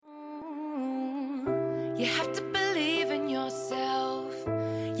You have to believe in yourself.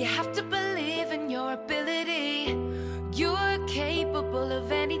 You have to believe in your ability. You're capable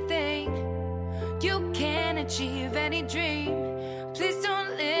of anything. You can achieve any dream. Please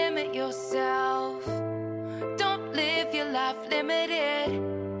don't limit yourself. Don't live your life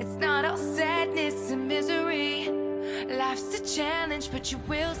limited. It's not all sadness and misery. Life's a challenge, but you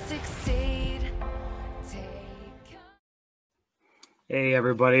will succeed. Hey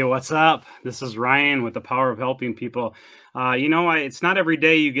everybody, what's up? This is Ryan with the Power of Helping People. It's not every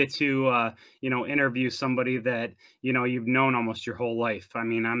day you get to, interview somebody that, you've known almost your whole life. I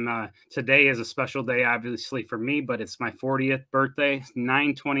mean, today is a special day, obviously for me, but it's my 40th birthday,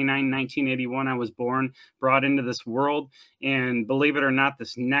 9/29/1981. I was born, brought into this world. And believe it or not,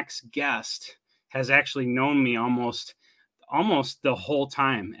 this next guest has actually known me almost the whole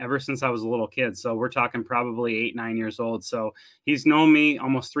time, ever since I was a little kid. So we're talking probably 8-9 years old. So he's known me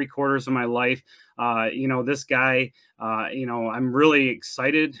almost 3/4 of my life. This guy, I'm really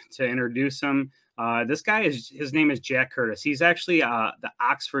excited to introduce him. His name is Jack Curtis. He's actually the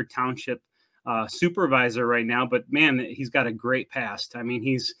Oxford Township supervisor right now, but man, he's got a great past. I mean,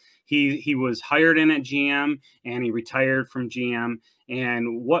 he was hired in at GM and he retired from GM.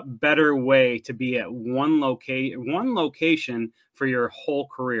 And what better way to be at one location for your whole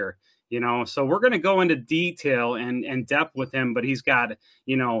career, So we're going to go into detail and depth with him, but he's got,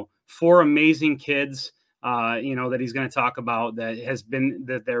 4 amazing kids, that he's going to talk about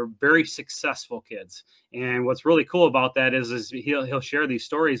that they're very successful kids. And what's really cool about that is he'll share these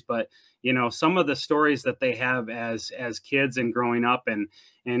stories, but some of the stories that they have as kids and growing up, and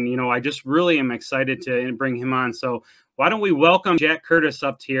I just really am excited to bring him on. So why don't we welcome Jack Curtis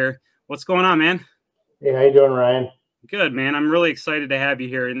up here? What's going on, man? Hey, how you doing, Ryan? Good, man. I'm really excited to have you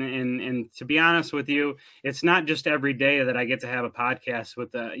here. And to be honest with you, it's not just every day that I get to have a podcast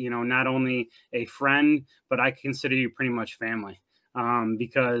with, not only a friend, but I consider you pretty much family,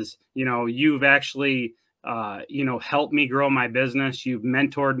 because, you've actually, helped me grow my business. You've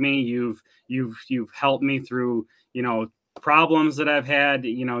mentored me. You've helped me through, problems that I've had.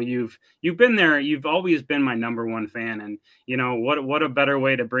 You've been there. You've always been my number one fan. And, what a better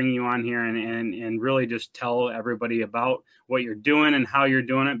way to bring you on here and really just tell everybody about what you're doing and how you're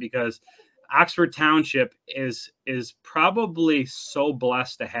doing it, because Oxford Township is probably so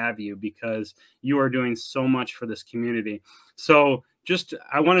blessed to have you, because you are doing so much for this community. So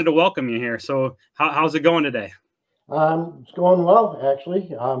I wanted to welcome you here. So how's it going today? It's going well,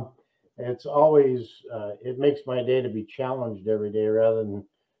 actually. It's always, it makes my day to be challenged every day rather than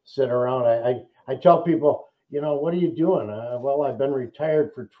sit around. I tell people, what are you doing? Well, I've been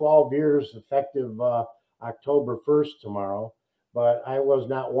retired for 12 years, effective October 1st tomorrow, but I was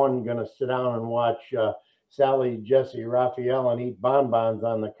not one going to sit down and watch Sally, Jesse, Raphael, and eat bonbons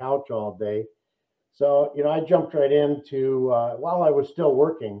on the couch all day. So, I jumped right into, while I was still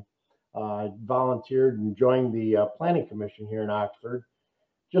working, I volunteered and joined the Planning Commission here in Oxford,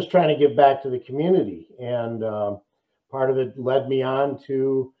 just trying to give back to the community. And part of it led me on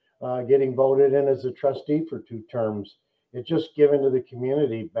to getting voted in as a trustee for 2 terms. It's just given to the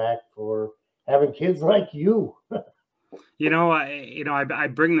community back for having kids like you. I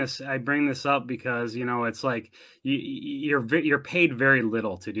bring this up because, it's like you're paid very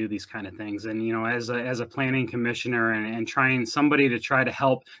little to do these kind of things. And, as a planning commissioner and trying somebody to try to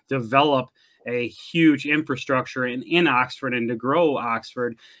help develop a huge infrastructure in Oxford and to grow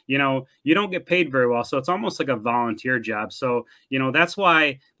Oxford, you don't get paid very well. So it's almost like a volunteer job. So, that's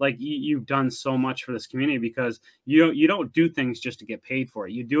why you've done so much for this community, because you don't do things just to get paid for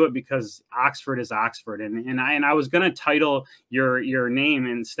it. You do it because Oxford is Oxford. And I was going to title your name,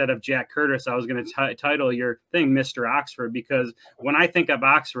 instead of Jack Curtis, I was going to title your thing Mr. Oxford, because when I think of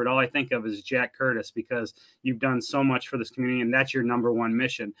Oxford, all I think of is Jack Curtis, because you've done so much for this community, and that's your number one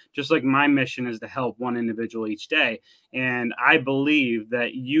mission. Just like my mission is to help one individual each day. And I believe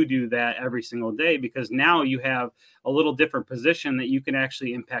that you do that every single day, because now you have a little different position that you can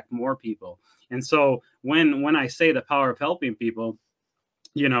actually impact more people. And so when I say the power of helping people,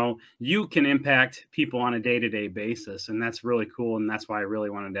 you can impact people on a day-to-day basis. And that's really cool. And that's why I really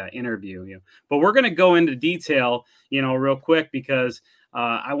wanted to interview you. But we're going to go into detail, real quick, because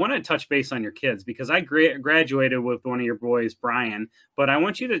I want to touch base on your kids, because I graduated with one of your boys, Brian, but I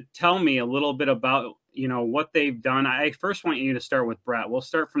want you to tell me a little bit about, what they've done. I first want you to start with Brett. We'll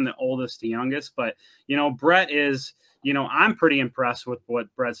start from the oldest to youngest, but, Brett is, I'm pretty impressed with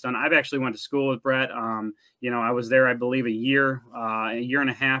what Brett's done. I've actually went to school with Brett. I was there, I believe, a year and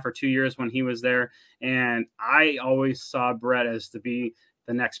a half or 2 years when he was there. And I always saw Brett as to be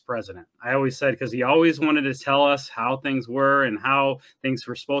the next president. I always said, because he always wanted to tell us how things were and how things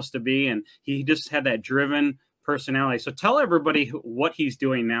were supposed to be. And he just had that driven personality. So tell everybody what he's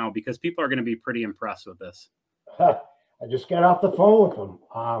doing now, because people are going to be pretty impressed with this. I just got off the phone with him.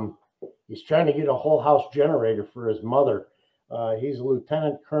 He's trying to get a whole house generator for his mother. He's a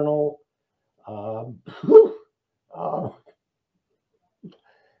lieutenant colonel. I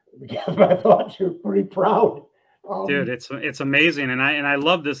thought you were pretty proud. Dude, it's amazing. And I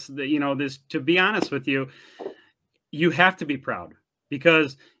love this, this, to be honest with you, you have to be proud,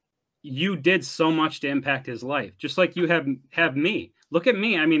 because you did so much to impact his life, just like you have me. Look at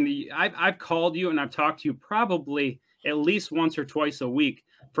me. I mean, I've called you and I've talked to you probably at least once or twice a week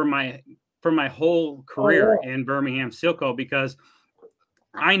for my whole career in Birmingham Silco, because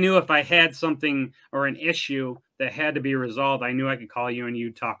I knew if I had something or an issue that had to be resolved, I knew I could call you and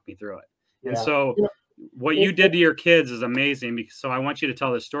you'd talk me through it. And so what you did to your kids is amazing. So I want you to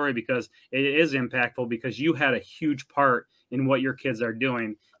tell this story, because it is impactful, because you had a huge part in what your kids are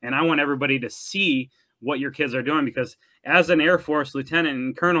doing. And I want everybody to see what your kids are doing, because as an Air Force lieutenant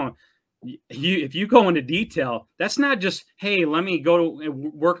and colonel, if you go into detail, that's not just, hey, let me go to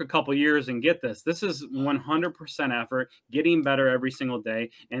work a couple years and get this. This is 100% effort, getting better every single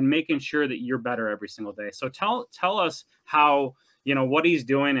day, and making sure that you're better every single day. So tell us how, what he's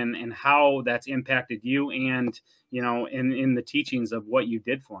doing and how that's impacted you, and, in the teachings of what you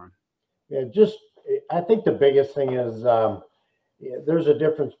did for him. Yeah, I think the biggest thing is there's a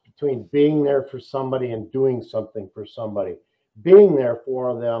difference between being there for somebody and doing something for somebody. Being there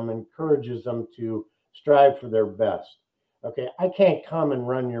for them encourages them to strive for their best. Okay, I can't come and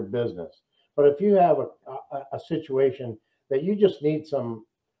run your business, but if you have a situation that you just need some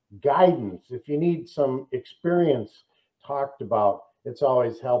guidance, if you need some experience talked about, it's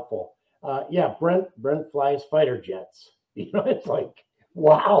always helpful. Brent flies fighter jets. It's like,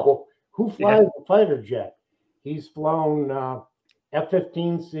 wow, who flies a fighter jet? He's flown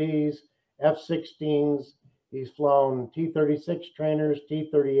F-15Cs, F-16s. He's flown T-36 trainers,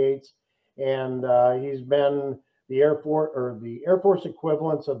 T-38s, and he's been the Air Force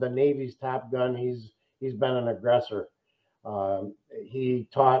equivalents of the Navy's Top Gun. He's been an aggressor. He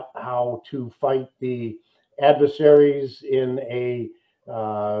taught how to fight the adversaries in an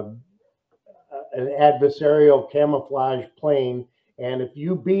adversarial camouflage plane, and if he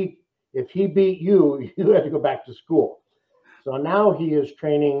beat you, you had to go back to school. So now he is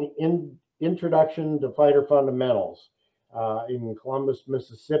training in Introduction to Fighter Fundamentals in Columbus,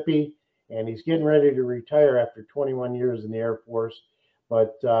 Mississippi, and he's getting ready to retire after 21 years in the Air Force.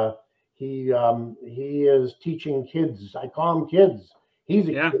 But he is teaching kids. I call them kids. He's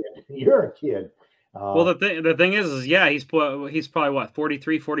a kid. You're a kid. Well, the thing is he's probably what,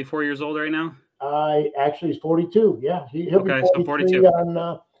 43, 44 years old right now? Actually, he's 42. Yeah, he'll be 43 so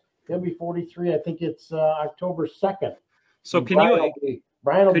 42. He'll be 43. I think it's October 2nd. So and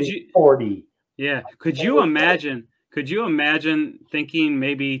Brian will be 40. Yeah. Could you imagine thinking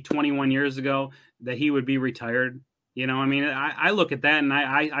maybe 21 years ago that he would be retired? I look at that and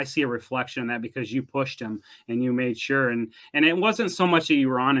I see a reflection of that, because you pushed him and you made sure. And it wasn't so much that you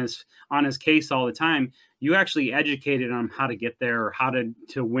were on his case all the time. You actually educated him how to get there, or how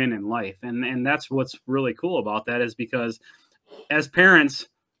to win in life. And that's what's really cool about that, is because as parents,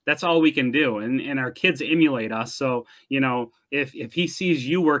 that's all we can do. And our kids emulate us. So, if he sees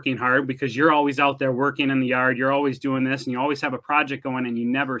you working hard, because you're always out there working in the yard, you're always doing this, and you always have a project going and you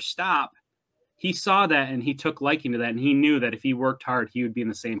never stop. He saw that and he took liking to that. And he knew that if he worked hard, he would be in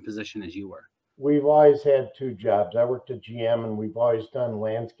the same position as you were. We've always had two jobs. I worked at GM, and we've always done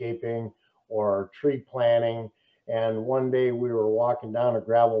landscaping or tree planting. And one day we were walking down a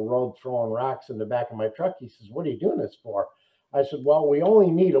gravel road throwing rocks in the back of my truck. He says, "What are you doing this for?" I said, "Well, we only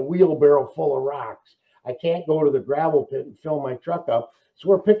need a wheelbarrow full of rocks. I can't go to the gravel pit and fill my truck up. So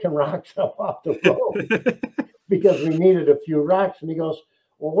we're picking rocks up off the road because we needed a few rocks." And he goes,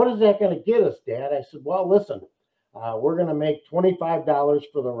 "Well, what is that going to get us, Dad?" I said, "Well, listen, we're going to make $25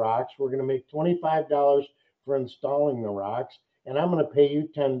 for the rocks. We're going to make $25 for installing the rocks, and I'm going to pay you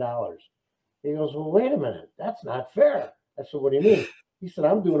 $10. He goes, "Well, wait a minute. That's not fair." I said, "What do you mean?" He said,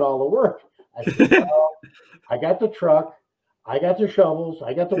 "I'm doing all the work." I said, "Well, I got the truck. I got the shovels.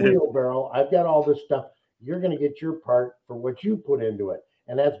 I got the wheelbarrow. I've got all this stuff. You're going to get your part for what you put into it.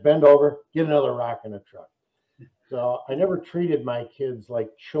 And that's bend over, get another rock in the truck." So I never treated my kids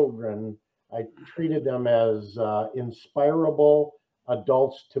like children. I treated them as inspirable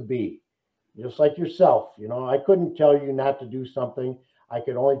adults to be, just like yourself. I couldn't tell you not to do something. I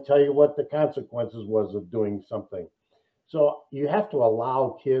could only tell you what the consequences was of doing something. So you have to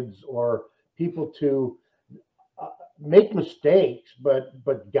allow kids or people to make mistakes,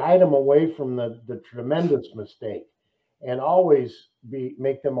 but guide them away from the tremendous mistake, and always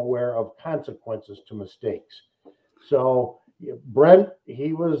make them aware of consequences to mistakes. So Brent,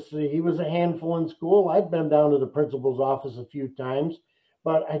 he was a handful in school. I've been down to the principal's office a few times,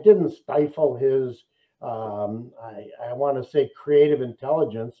 but I didn't stifle his I want to say creative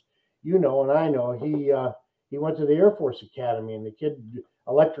intelligence. You know, and I know he went to the Air Force Academy, and the kid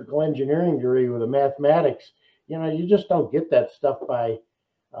electrical engineering degree with a mathematics. You know, you just don't get that stuff by.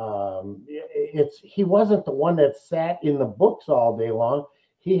 He wasn't the one that sat in the books all day long.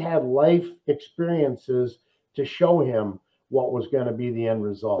 He had life experiences to show him what was going to be the end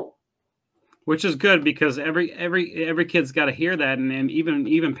result. Which is good, because every kid's got to hear that, and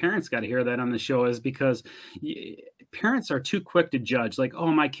even parents got to hear that on the show, is because parents are too quick to judge, like,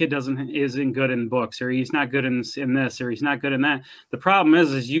 oh, my kid isn't good in books, or he's not good in this, or he's not good in that. The problem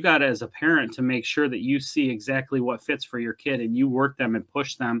is you got to, as a parent, to make sure that you see exactly what fits for your kid, and you work them and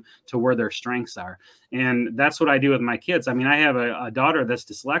push them to where their strengths are. And that's what I do with my kids. I mean, I have a daughter that's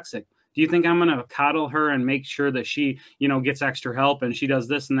dyslexic. Do you think I'm going to coddle her and make sure that she, gets extra help and she does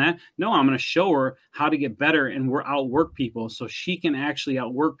this and that? No, I'm going to show her how to get better and outwork people, so she can actually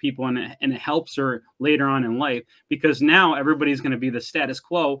outwork people, and it helps her later on in life, because now everybody's going to be the status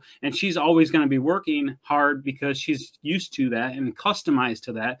quo, and she's always going to be working hard because she's used to that and customized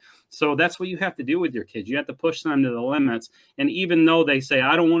to that. So that's what you have to do with your kids. You have to push them to the limits. And even though they say,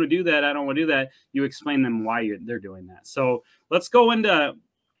 I don't want to do that, you explain them why they're doing that. So let's go into,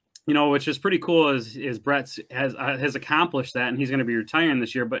 which is pretty cool, is Brett has accomplished that, and he's going to be retiring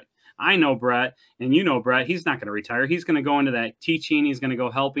this year. But I know Brett, and Brett, he's not going to retire. He's going to go into that teaching. He's going to go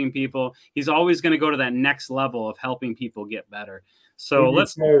helping people. He's always going to go to that next level of helping people get better. So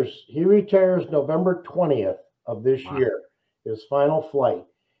he retires November 20th of this year, his final flight.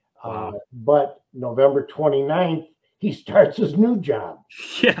 Wow. But November 29th, he starts his new job.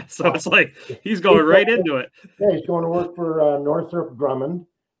 Yeah, so it's like he's going right into it. Yeah, he's going to work for Northrop Grumman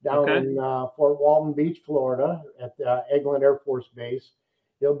down in Fort Walton Beach, Florida, at Eglin Air Force Base.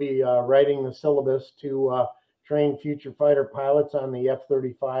 He'll be writing the syllabus to train future fighter pilots on the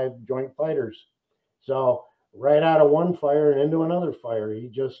F-35 Joint Fighters. So right out of one fire and into another fire. He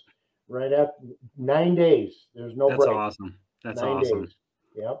just right at 9 days. There's no break. Awesome. That's 9 awesome. days.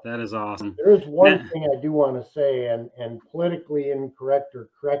 Yep. That is awesome. There is one thing I do want to say, and politically incorrect, or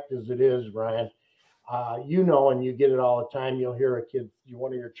correct as it is, Ryan, and you get it all the time. You'll hear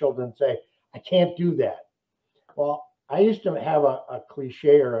one of your children say, I can't do that. Well, I used to have a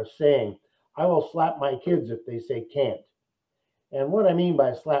cliche or a saying, I will slap my kids if they say can't. And what I mean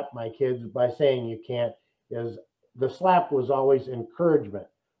by slap my kids by saying you can't is the slap was always encouragement,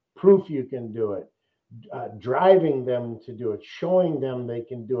 proof you can do it, driving them to do it, showing them they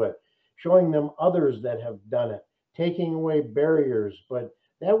can do it, showing them others that have done it, taking away barriers. But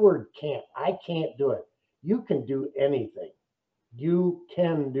that word can't, I can't do it. You can do anything. You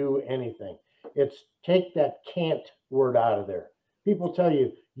can do anything. It's take that can't word out of there. People tell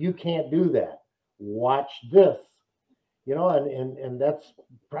you, you can't do that. Watch this. And that's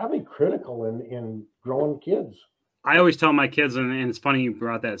probably critical in growing kids. I always tell my kids, and it's funny you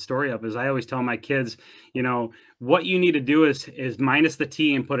brought that story up, is I always tell my kids, what you need to do is minus the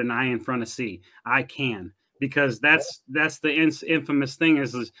T and put an I in front of C. I can. Because that's the infamous thing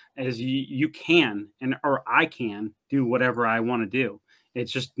is you can or I can do whatever I want to do. It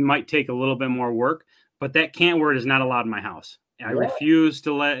just might take a little bit more work, but that can't word is not allowed in my house. I refuse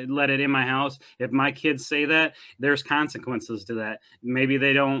to let it in my house. If my kids say that, there's consequences to that. Maybe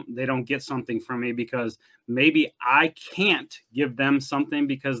they don't get something from me because maybe I can't give them something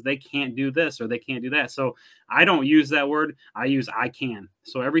because they can't do this or they can't do that. So I don't use that word. I use I can.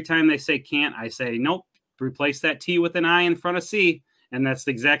 So every time they say can't, I say nope. Replace that T with an I in front of C. And that's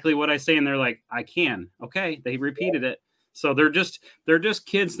exactly what I say. And they're like, I can. Okay. They repeated it. So they're just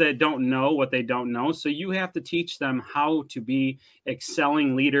kids that don't know what they don't know. So you have to teach them how to be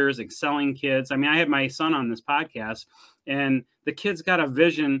excelling leaders, excelling kids. I mean, I had my son on this podcast, and the kid's got a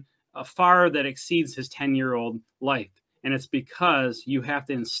vision far that exceeds his 10-year-old life. And it's because you have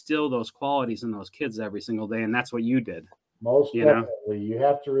to instill those qualities in those kids every single day. And that's what you did. Most definitely. You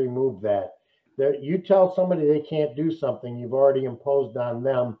have to remove that. You tell somebody they can't do something, you've already imposed on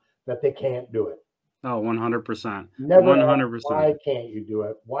them that they can't do it. Oh, 100%. Never 100%. Ask, why can't you do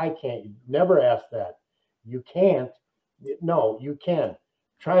it? Why can't you? Never ask that. You can't. No, you can.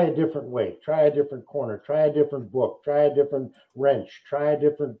 Try a different way. Try a different corner. Try a different book. Try a different wrench. Try a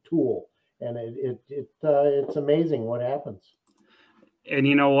different tool. And it's amazing what happens. And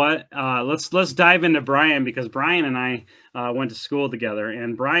you know what? Let's dive into Brian, because Brian and I went to school together,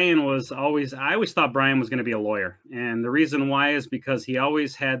 and I always thought Brian was going to be a lawyer. And the reason why is because he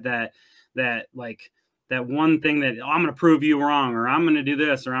always had that one thing that, oh, I'm going to prove you wrong, or I'm going to do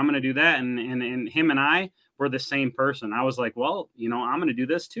this, or I'm going to do that. And him and I were the same person. I was like, well, I'm going to do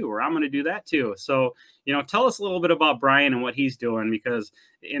this too, or I'm going to do that too. So, tell us a little bit about Brian and what he's doing, because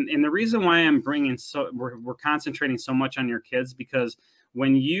and the reason why we're concentrating so much on your kids, because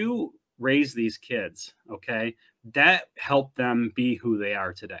when you raise these kids, okay, that helped them be who they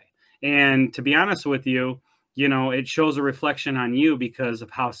are today. And to be honest with you, it shows a reflection on you because of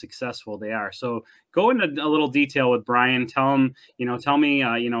how successful they are. So go into a little detail with Brian. Tell me,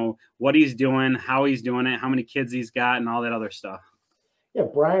 what he's doing, how he's doing it, how many kids he's got, and all that other stuff. Yeah,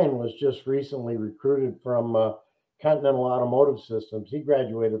 Brian was just recently recruited from Continental Automotive Systems. He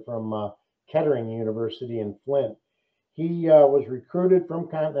graduated from Kettering University in Flint. He was recruited from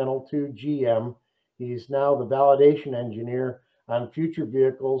Continental to GM. He's now the validation engineer on future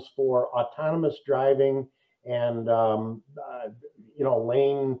vehicles for autonomous driving and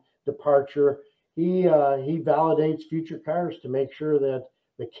lane departure. He validates future cars to make sure that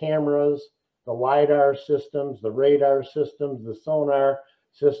the cameras, the LiDAR systems, the radar systems, the sonar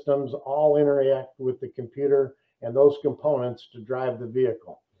systems all interact with the computer and those components to drive the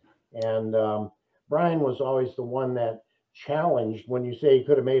vehicle. And Brian was always the one that challenged. When you say he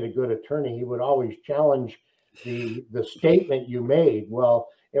could have made a good attorney, he would always challenge the statement you made. Well,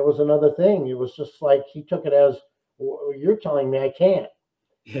 it was another thing. It was just like he took it as, well, you're telling me I can't.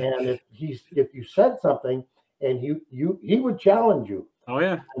 And if you said something, and he would challenge you. Oh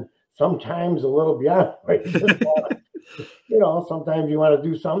yeah. And sometimes a little beyond what you just want to, sometimes you want to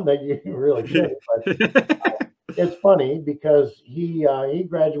do something that you really shouldn't. But it's funny because he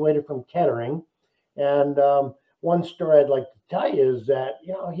graduated from Kettering, and one story I'd like to tell you is that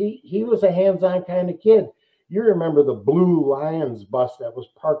he was a hands-on kind of kid. You remember the Blue Lions bus that was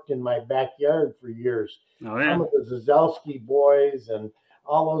parked in my backyard for years. Oh yeah. Some of the Zazelski boys and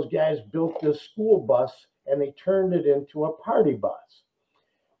all those guys built this school bus, and they turned it into a party bus.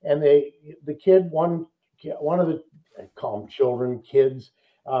 And one of the, I call them children, kids.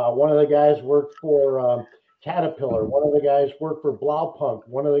 One of the guys worked for Caterpillar. One of the guys worked for Blaupunk.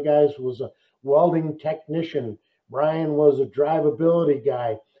 One of the guys was a welding technician. Brian was a drivability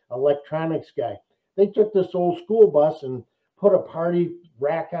guy, electronics guy. They took this old school bus and put a party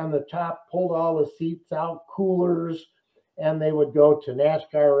rack on the top, pulled all the seats out, coolers, and they would go to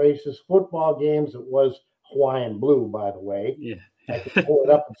NASCAR races, football games. It was Hawaiian blue, by the way. Yeah. I could pull it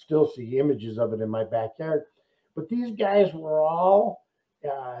up and still see images of it in my backyard. But these guys were all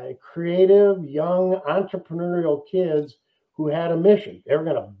creative, young, entrepreneurial kids who had a mission. They were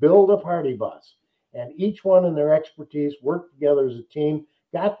going to build a party bus. And each one in their expertise worked together as a team,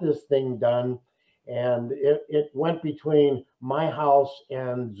 got this thing done. And it went between my house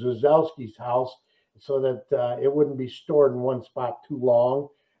and Zuzelski's house so that it wouldn't be stored in one spot too long.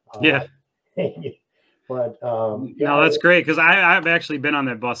 Yeah. But no, that's great, because I've actually been on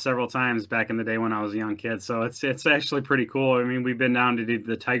that bus several times back in the day when I was a young kid. So it's actually pretty cool. I mean, we've been down to do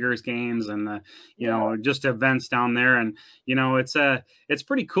the Tigers games and the just events down there, and it's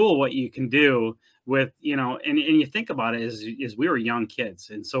pretty cool what you can do with and you think about it is we were young kids,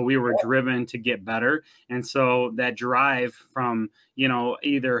 and so we were driven to get better, and so that drive from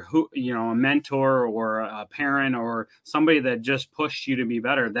either a mentor or a parent or somebody that just pushed you to be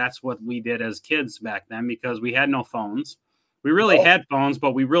better. That's what we did as kids back then, because we had no phones. We really had phones,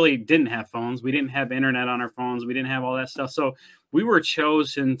 but we really didn't have phones. We didn't have internet on our phones. We didn't have all that stuff. So we were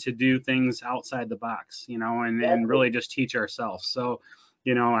chosen to do things outside the box, and really just teach ourselves. So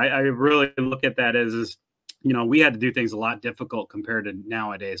I really look at that as we had to do things a lot difficult compared to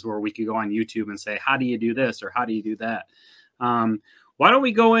nowadays, where we could go on YouTube and say, how do you do this? Or how do you do that? Why don't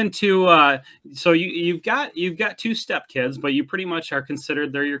we go into, so you've got two step kids, but you pretty much are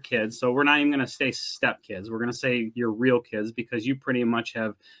considered they're your kids. So we're not even going to say step kids. We're going to say your real kids, because you pretty much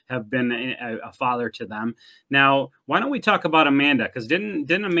have been a father to them. Now, why don't we talk about Amanda? Because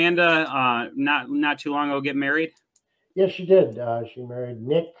didn't Amanda not too long ago get married? Yes, she did. She married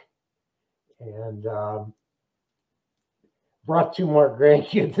Nick, and brought two more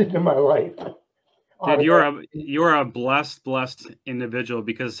grandkids into my life. Dude, you're a blessed individual,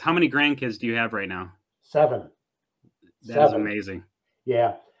 because how many grandkids do you have right now? 7. That is amazing.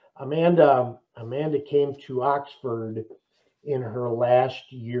 Yeah. Amanda came to Oxford in her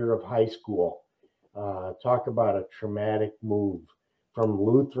last year of high school. Talk about a traumatic move from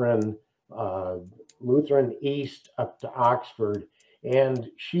Lutheran East up to Oxford.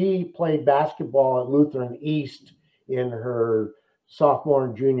 And she played basketball at Lutheran East in her sophomore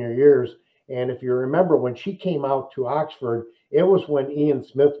and junior years. And if you remember, when she came out to Oxford, it was when Ian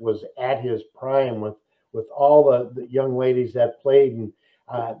Smith was at his prime with all the young ladies that played. And,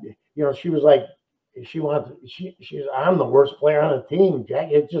 she was like, she's, I'm the worst player on the team, Jack.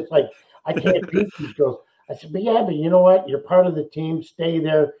 It's just like, I can't beat these girls. I said, but you know what? You're part of the team. Stay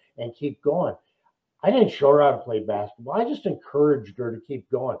there and keep going. I didn't show her how to play basketball. I just encouraged her to keep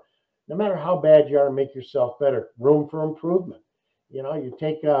going. No matter how bad you are, make yourself better. Room for improvement. You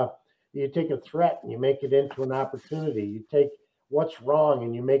take a threat and you make it into an opportunity. You take what's wrong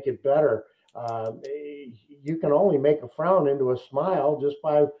and you make it better. You can only make a frown into a smile just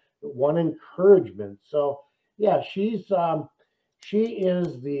by one encouragement. So yeah, she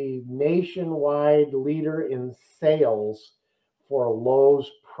is the nationwide leader in sales for Lowe's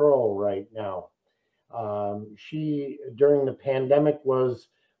Pro right now. She, during the pandemic, was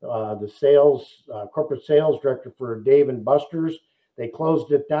the corporate sales director for Dave and Buster's. They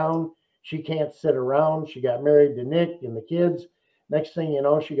closed it down. She can't sit around. She got married to Nick and the kids. Next thing you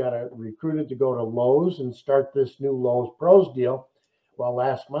know, she got recruited to go to Lowe's and start this new Lowe's Pros deal. Well,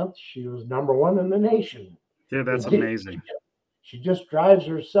 last month she was #1 in the nation. Dude, that's amazing. She just drives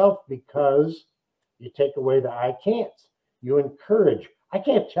herself because you take away the I can'ts. You encourage. I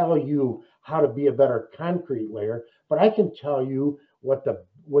can't tell you how to be a better concrete layer, but I can tell you what the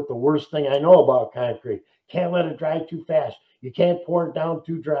worst thing I know about concrete. Can't let it dry too fast. You can't pour it down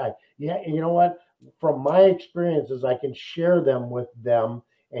too dry. Yeah, and you know what? From my experiences, I can share them with them,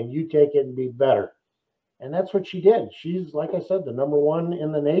 and you take it and be better. And that's what she did. She's, like I said, the #1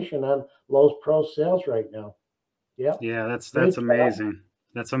 in the nation on Lowe's Pro sales right now. Yeah. Yeah, that's amazing.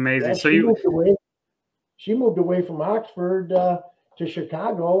 That's amazing. Yeah, So she moved away from Oxford to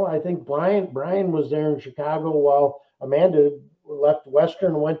Chicago. I think Brian was there in Chicago while Amanda left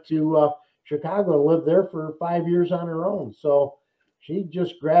Western and went to Chicago and lived there for 5 years on her own. So she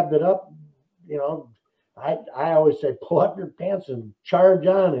just grabbed it up. I always say, pull up your pants and charge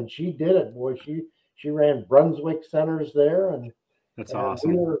on, and she did it. Boy, she ran Brunswick centers there, and that's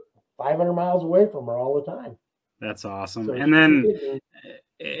awesome. We were 500 miles away from her all the time. That's awesome. So and then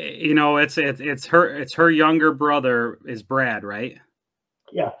it's her younger brother is Brad, right?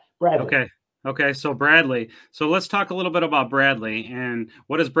 Yeah, Bradley. Okay. So Bradley. So let's talk a little bit about Bradley and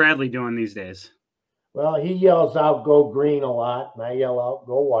what is Bradley doing these days? Well, he yells out "Go Green" a lot, and I yell out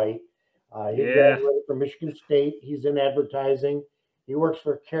 "Go White." He graduated from Michigan State. He's in advertising. He works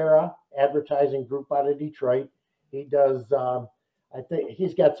for Cara Advertising Group out of Detroit. He does. I think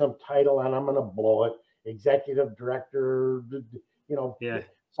he's got some title, and I'm going to blow it. Executive director.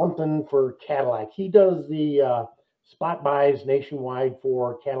 Something for Cadillac. He does the spot buys nationwide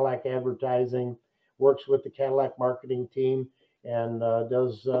for Cadillac Advertising. Works with the Cadillac marketing team and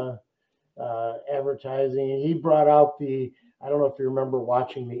does advertising. He brought out I don't know if you remember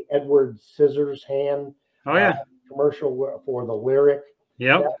watching the Edward Scissorhands commercial for the Lyric.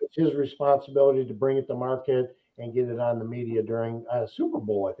 Yeah, that was his responsibility to bring it to market and get it on the media during Super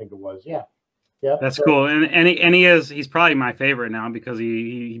Bowl, I think it was. Yeah. That's cool. And he's probably my favorite now because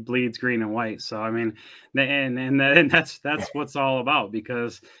he bleeds green and white. So I mean, and that's what's all about,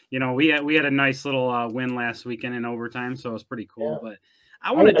 because we had a nice little win last weekend in overtime, so it was pretty cool. Yeah. But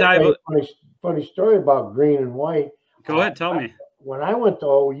I want to dive. Funny story about green and white. Go ahead, tell me. When I went to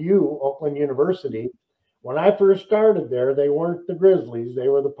OU, Oakland University, when I first started there, they weren't the Grizzlies; they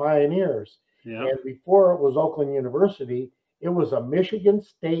were the Pioneers. Yeah. And before it was Oakland University, it was a Michigan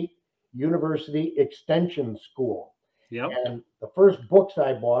State University Extension School. Yep. And the first books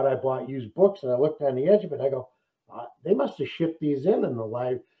I bought used books, and I looked on the edge of it. I go, they must have shipped these in. And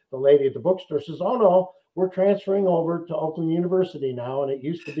the lady at the bookstore says, "Oh no, we're transferring over to Oakland University now, and it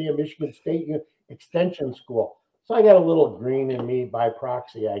used to be a Michigan State Extension School." So I got a little green in me by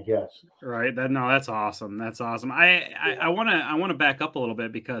proxy, I guess. Right. That's awesome. That's awesome. I want to back up a little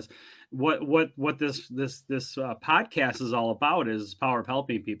bit, because what this podcast is all about is power of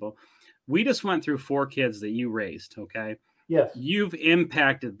helping people. We just went through 4 kids that you raised. Okay. Yes. You've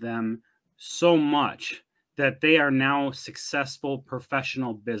impacted them so much that they are now successful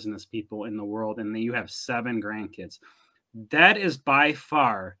professional business people in the world, and you have 7 grandkids. That is by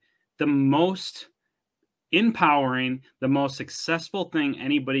far the most empowering, the most successful thing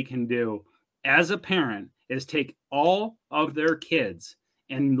anybody can do as a parent, is take all of their kids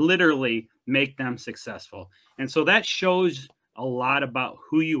and literally make them successful. And so that shows a lot about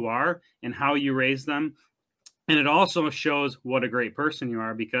who you are and how you raise them. And it also shows what a great person you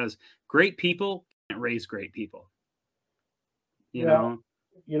are, because great people can't raise great people. You know,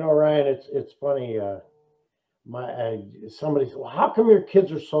 Ryan, it's funny. Somebody said, "Well, how come your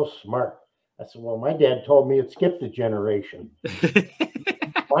kids are so smart?" I said, well, my dad told me it skipped a generation.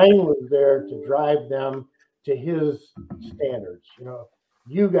 Mine was there to drive them to his standards.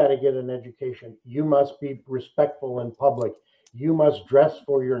 You got to get an education. You must be respectful in public. You must dress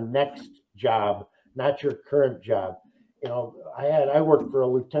for your next job, not your current job. I worked for a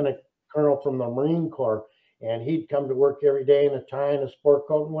lieutenant colonel from the Marine Corps, and he'd come to work every day in a tie and a sport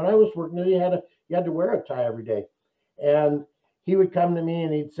coat. And when I was working, you had to wear a tie every day. And he would come to me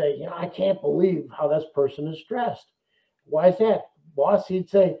and he'd say, I can't believe how this person is dressed. Why is that, boss? He'd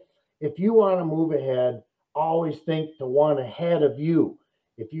say, if you want to move ahead, always think to one ahead of you.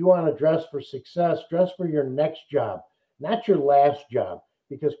 If you want to dress for success, dress for your next job, not your last job.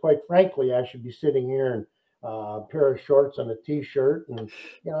 Because quite frankly, I should be sitting here in a pair of shorts and a t-shirt, and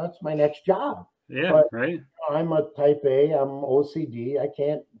that's my next job. Yeah, but, right. I'm a type A. I'm OCD. I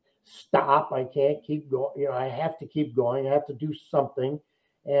can't stop. I can't keep going. I have to keep going. I have to do something.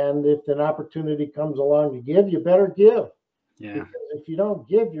 And if an opportunity comes along to give, you better give. Yeah. Because if you don't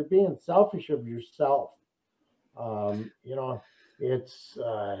give, you're being selfish of yourself. It's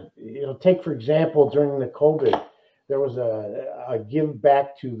take for example, during the COVID, there was a give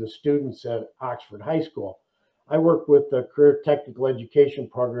back to the students at Oxford High School. I work with the career technical education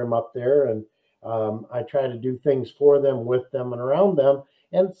program up there, and I try to do things for them, with them, and around them.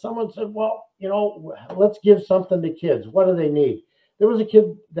 And someone said, well, let's give something to kids. What do they need? There was a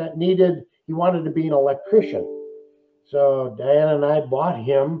kid that he wanted to be an electrician. So Diana and I bought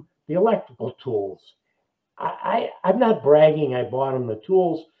him the electrical tools. I'm not bragging I bought him the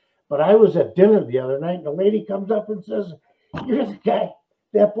tools, but I was at dinner the other night and a lady comes up and says, you're the guy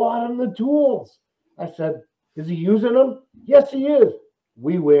that bought him the tools. I said, is he using them? Yes, he is.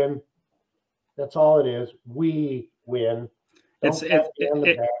 We win. That's all it is. We win.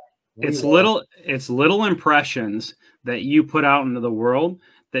 It's little impressions that you put out into the world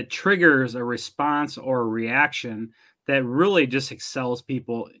that triggers a response or a reaction that really just excels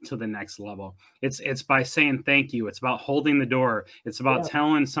people to the next level. It's by saying thank you. It's about holding the door. It's about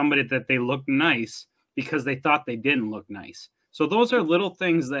telling somebody that they look nice because they thought they didn't look nice. So those are little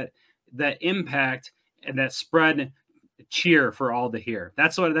things that impact and that spread cheer for all to hear.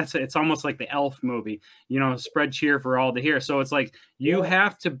 It's almost like the Elf movie, spread cheer for all to hear. So it's like you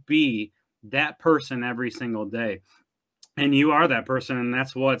have to be that person every single day. And you are that person. And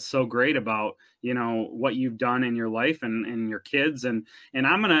that's what's so great about, what you've done in your life and your kids. And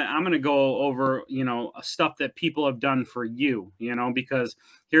I'm going to go over, stuff that people have done for you, because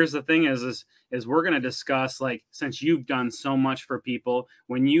here's the thing is we're going to discuss, like, since you've done so much for people,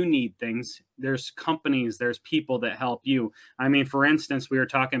 when you need things, there's companies, there's people that help you. I mean, for instance, we were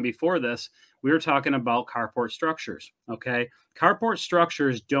talking before this, we were talking about Carport Structures. Okay. Carport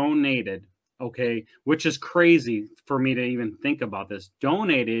Structures donated, okay, which is crazy for me to even think about this,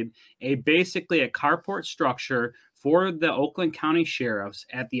 donated basically a carport structure for the Oakland County Sheriffs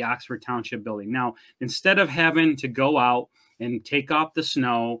at the Oxford Township building. Now, instead of having to go out and take off the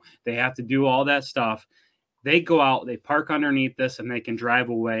snow, they have to do all that stuff. They go out, they park underneath this, and they can drive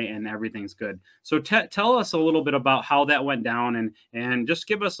away, and everything's good. So tell us a little bit about how that went down, and just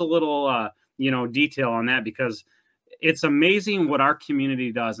give us a little, detail on that, because it's amazing what our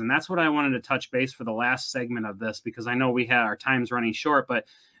community does. And that's what I wanted to touch base for the last segment of this, because I know our time's running short, but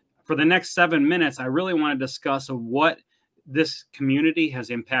for the next 7 minutes, I really want to discuss what this community has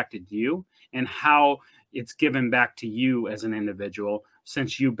impacted you and how it's given back to you as an individual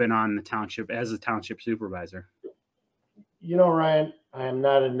since you've been on the township as a township supervisor. Ryan, I am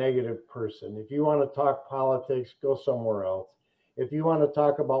not a negative person. If you want to talk politics, go somewhere else. If you want to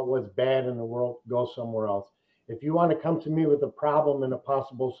talk about what's bad in the world, go somewhere else. If you want to come to me with a problem and a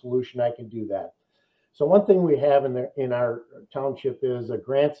possible solution, I can do that. So one thing we have in our township is a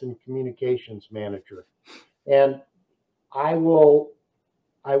grants and communications manager. And I will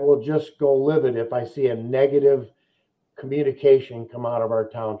just go livid if I see a negative communication come out of our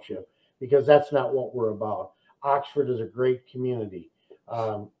township, because that's not what we're about. Oxford is a great community.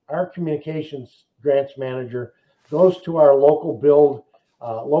 Our communications grants manager goes to our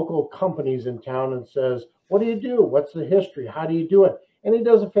local companies in town and says, what do you do? What's the history? How do you do it? And he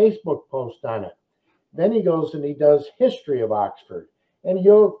does a Facebook post on it. Then he goes and he does history of Oxford. And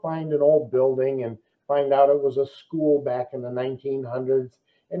he'll find an old building and find out it was a school back in the 1900s.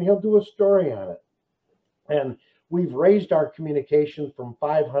 And he'll do a story on it. And we've raised our communication from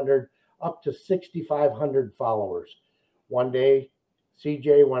 500 up to 6,500 followers. One day,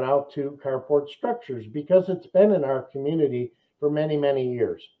 CJ went out to Carport Structures because it's been in our community for many, many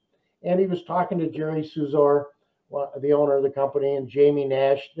years. And he was talking to Jerry Suzor, the owner of the company, and Jamie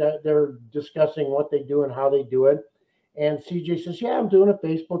Nash. They're discussing what they do and how they do it. And CJ says, yeah, I'm doing a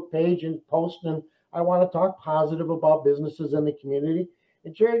Facebook page and posting. I want to talk positive about businesses in the community.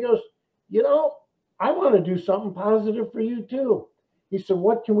 And Jerry goes, you know, I want to do something positive for you too. He said,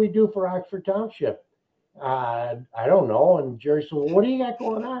 what can we do for Oxford Township? I don't know. And Jerry said, well, what do you got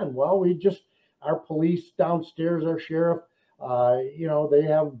going on? Well, our police downstairs, our sheriff, they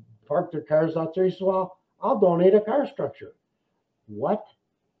have parked their cars out there. He said, well, I'll donate a car structure. What?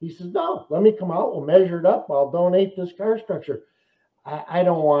 He says, no, let me come out. We'll measure it up. I'll donate this car structure. I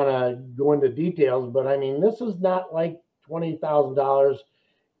don't want to go into details, but I mean, this is not like $20,000.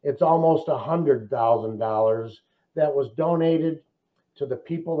 It's almost $100,000 that was donated to the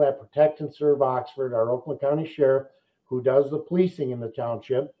people that protect and serve Oxford, our Oakland County Sheriff, who does the policing in the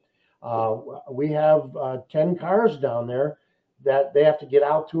township. We have 10 cars down there that they have to get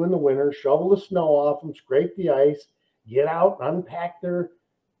out to in the winter, shovel the snow off them, scrape the ice, get out, unpack their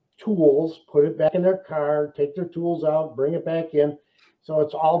tools, put it back in their car, take their tools out, bring it back in. So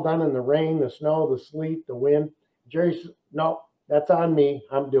it's all done in the rain, the snow, the sleet, the wind. Jerry said, no, that's on me.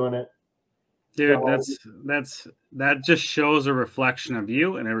 I'm doing it. Dude, that just shows a reflection of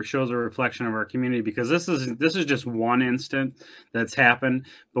you, and it shows a reflection of our community, because this is just one instant that's happened,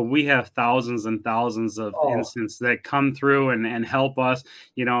 but we have thousands and thousands of instances that come through and help us.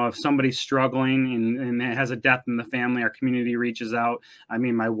 You know, if somebody's struggling and has a death in the family, our community reaches out. I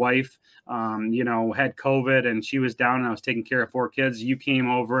mean, my wife, had COVID and she was down, and I was taking care of 4 kids. You came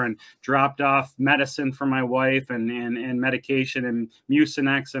over and dropped off medicine for my wife and medication and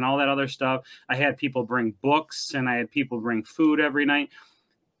Mucinex and all that other stuff. I had people bring books and I had people bring food every night.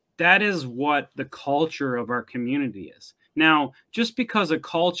 That is what the culture of our community is. Now, just because a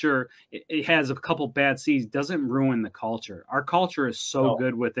culture it has a couple bad seeds doesn't ruin the culture. Our culture is so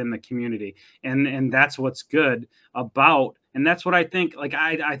good within the community, and that's what's good about. And that's what I think. Like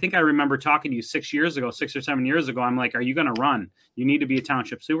I think I remember talking to you 6 or 7 years ago. I'm like, "Are you going to run? You need to be a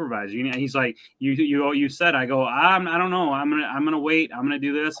township supervisor." He's like, "You said." I go, I don't know. I'm gonna wait. I'm gonna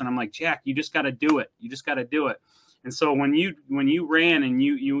do this." And I'm like, "Jack, you just got to do it. You just got to do it." And so when you ran and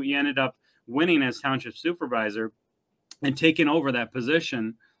you ended up winning as township supervisor and taking over that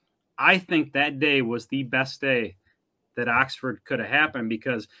position, I think that day was the best day that Oxford could have happened,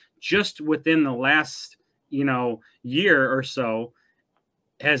 because just within the last year or so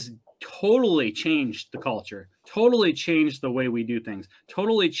has totally changed the culture, totally changed the way we do things,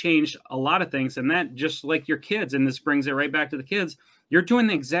 totally changed a lot of things. And that, just like your kids, and this brings it right back to the kids, you're doing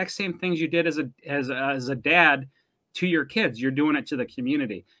the exact same things you did as a dad to your kids. You're doing it to the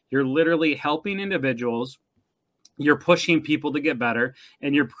community. You're literally helping individuals. You're pushing people to get better,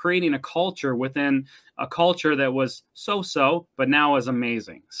 and you're creating a culture within a culture that was so, but now is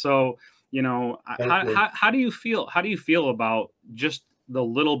amazing. So, how do you feel? How do you feel about just the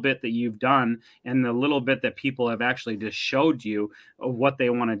little bit that you've done and the little bit that people have actually just showed you of what they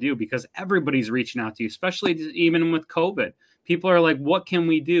want to do? Because everybody's reaching out to you, especially even with COVID. People are like, what can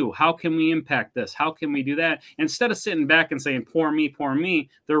we do? How can we impact this? How can we do that? Instead of sitting back and saying, poor me,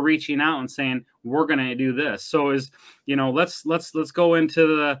 they're reaching out and saying, we're going to do this. So let's go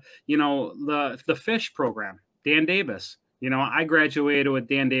into the fish program. Dan Davis. I graduated with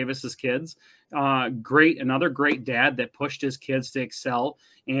Dan Davis's kids. Another great dad that pushed his kids to excel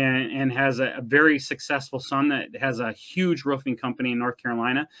and has a very successful son that has a huge roofing company in North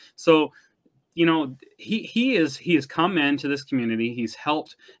Carolina. So, he has come into this community. He's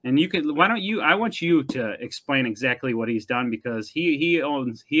helped, and I want you to explain exactly what he's done, because he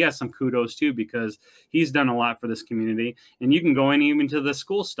has some kudos too, because he's done a lot for this community, and you can go in even to the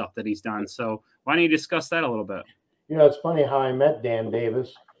school stuff that he's done. So why don't you discuss that a little bit? It's funny how I met Dan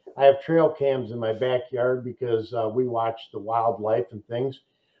Davis. I have trail cams in my backyard because we watch the wildlife and things.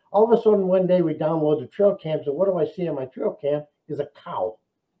 All of a sudden, one day we download the trail cams, and what do I see on my trail cam is a cow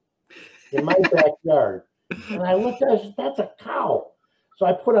in my backyard. And I looked at it, that's a cow. So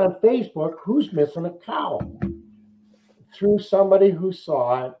I put on Facebook, who's missing a cow? Through somebody who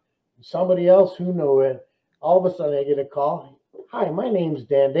saw it, somebody else who knew it. All of a sudden I get a call. Hi, my name's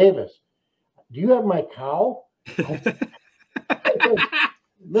Dan Davis. Do you have my cow?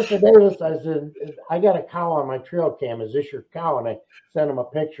 Mr. Davis, I said, I got a cow on my trail cam. Is this your cow? And I sent him a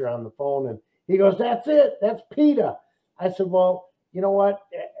picture on the phone, and he goes, that's it. That's PETA. I said, well, you know what?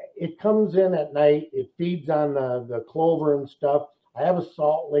 It comes in at night. It feeds on the clover and stuff. I have a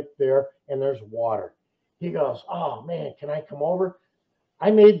salt lick there, and there's water. He goes, oh, man, can I come over?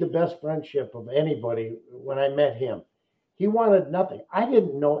 I made the best friendship of anybody when I met him. He wanted nothing. I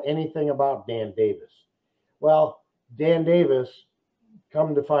didn't know anything about Dan Davis. Well, Dan Davis,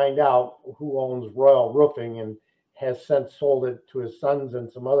 come to find out, who owns Royal Roofing and has since sold it to his sons and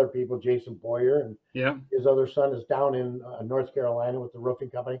some other people, Jason Boyer, and Yeah. his other son is down in North Carolina with the roofing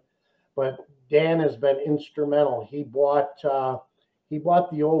company. But Dan has been instrumental. He bought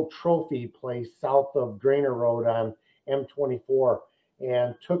the old trophy place south of Drainer Road on M24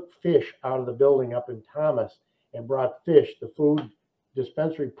 and took fish out of the building up in Thomas and brought fish, the food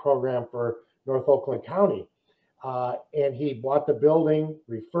dispensary program for North Oakland County. And he bought the building,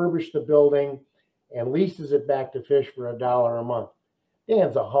 refurbished the building, and leases it back to fish for $1 a month.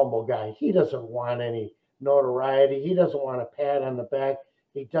 Dan's a humble guy. He doesn't want any notoriety. He doesn't want a pat on the back.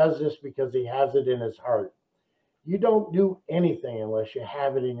 He does this because he has it in his heart. You don't do anything unless you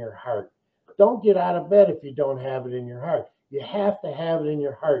have it in your heart. Don't get out of bed if you don't have it in your heart. You have to have it in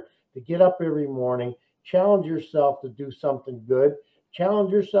your heart to get up every morning, challenge yourself to do something good,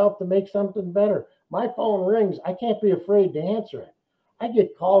 challenge yourself to make something better. My phone rings. I can't be afraid to answer it. I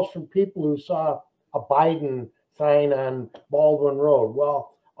get calls from people who saw a Biden sign on Baldwin Road.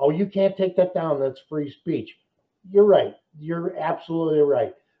 Well, oh, you can't take that down. That's free speech. You're right. You're absolutely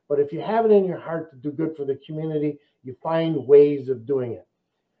right. But if you have it in your heart to do good for the community, you find ways of doing it.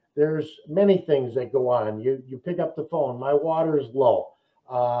 There's many things that go on. You pick up the phone. My water is low.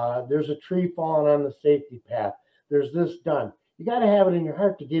 There's a tree falling on the safety path. There's this done. You got to have it in your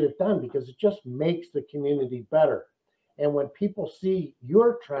heart to get it done because it just makes the community better. And when people see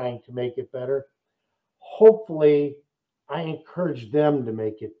you're trying to make it better, hopefully I encourage them to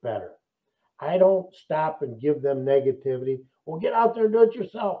make it better. I don't stop and give them negativity. Well, get out there and do it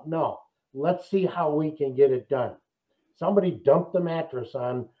yourself. No, let's see how we can get it done. Somebody dumped the mattress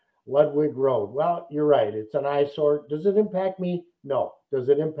on Ludwig Road. Well, you're right. It's an eyesore. Does it impact me? No. Does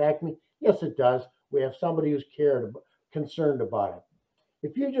it impact me? Yes, it does. We have somebody who's concerned about it.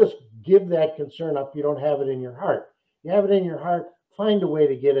 If you just give that concern up, you don't have it in your heart. You have it in your heart, find a way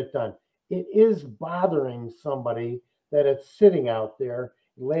to get it done. It is bothering somebody that it's sitting out there,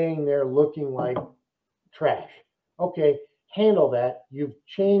 laying there looking like trash. Okay, handle that. You've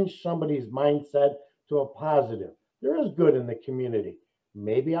changed somebody's mindset to a positive. There is good in the community.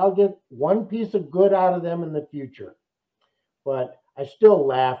 Maybe I'll get one piece of good out of them in the future. But I still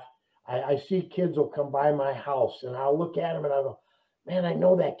laugh. I see kids will come by my house and I'll look at them and I'll go, man, I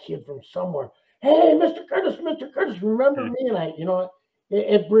know that kid from somewhere. Hey, Mr. Curtis, remember me? And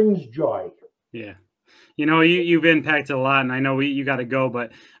it brings joy. Yeah. You've impacted a lot, and I know you got to go,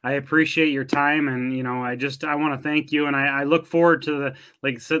 but I appreciate your time. And, I want to thank you. And I look forward to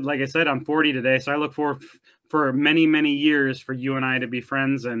like I said, I'm 40 today. So I look forward for many, many years for you and I to be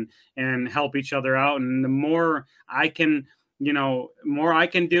friends and help each other out. And the more I can, more I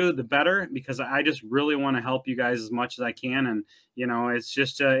can do, the better, because I just really want to help you guys as much as I can. And, it's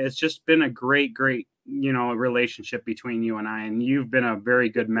just been a great, relationship between you and I, and you've been a very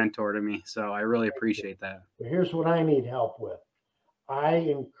good mentor to me. So I really appreciate that. Here's what I need help with. I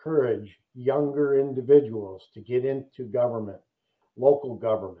encourage younger individuals to get into government, local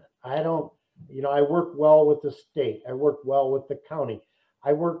government. I work well with the state. I work well with the county.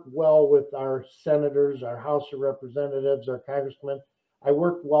 I work well with our senators, our House of Representatives, our congressmen. I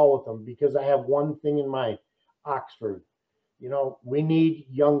work well with them because I have one thing in mind, Oxford. We need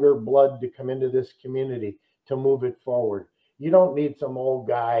younger blood to come into this community to move it forward. You don't need some old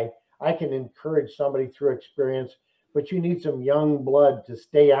guy. I can encourage somebody through experience, but you need some young blood to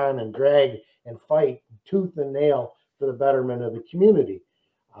stay on and drag and fight tooth and nail for the betterment of the community.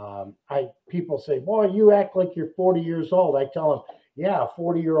 People say, boy, you act like you're 40 years old. I tell them, yeah, a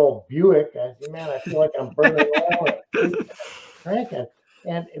 40-year-old Buick. I say, man, I feel like I'm burning oil cranking.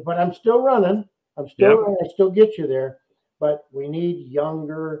 But I'm still running. Running. I still get you there. But we need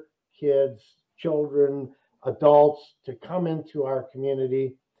younger kids, children, adults to come into our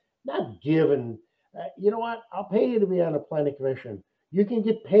community, not given. You know what? I'll pay you to be on a planning commission. You can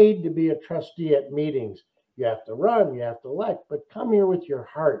get paid to be a trustee at meetings. You have to run, you have to elect, but come here with your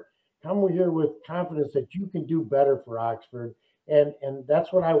heart. Come here with confidence that you can do better for Oxford. And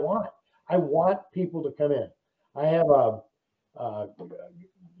that's what I want. I want people to come in. I have a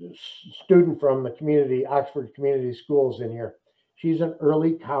student from the community, Oxford Community Schools in here. She's an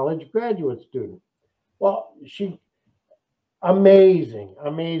early college graduate student. Well, amazing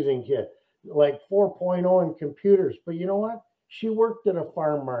kid, like 4.0 in computers. But you know what? She worked at a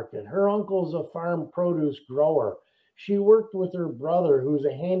farm market. Her uncle's a farm produce grower. She worked with her brother, who's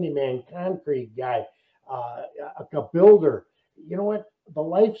a handyman, concrete guy, a builder. You know what? The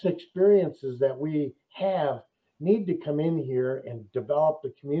life's experiences that we have need to come in here and develop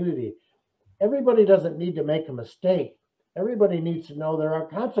the community. Everybody doesn't need to make a mistake. Everybody needs to know there are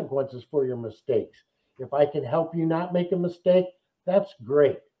consequences for your mistakes. If I can help you not make a mistake, that's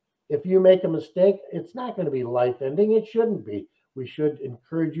great. if you make a mistake, it's not going to be life ending. It shouldn't be. We should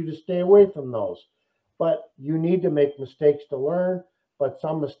encourage you to stay away from those. But you need to make mistakes to learn, but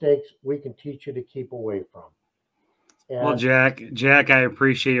some mistakes we can teach you to keep away from. Well, Jack, I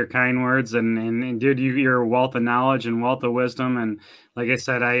appreciate your kind words, and dude, you're a wealth of knowledge and wealth of wisdom. And like I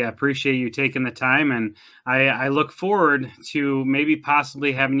said, I appreciate you taking the time, and I look forward to maybe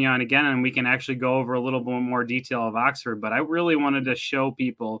possibly having you on again, and we can actually go over a little bit more detail of Oxford. But I really wanted to show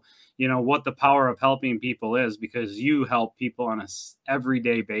people, what the power of helping people is, because you help people on a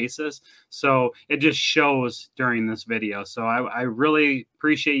everyday basis. So it just shows during this video. So I really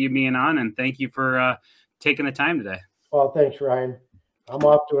appreciate you being on, and thank you for taking the time today. Well, thanks, Ryan. I'm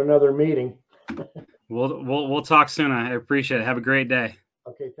off to another meeting. We'll talk soon. I appreciate it. Have a great day.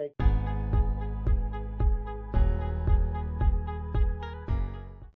 Okay, thank you.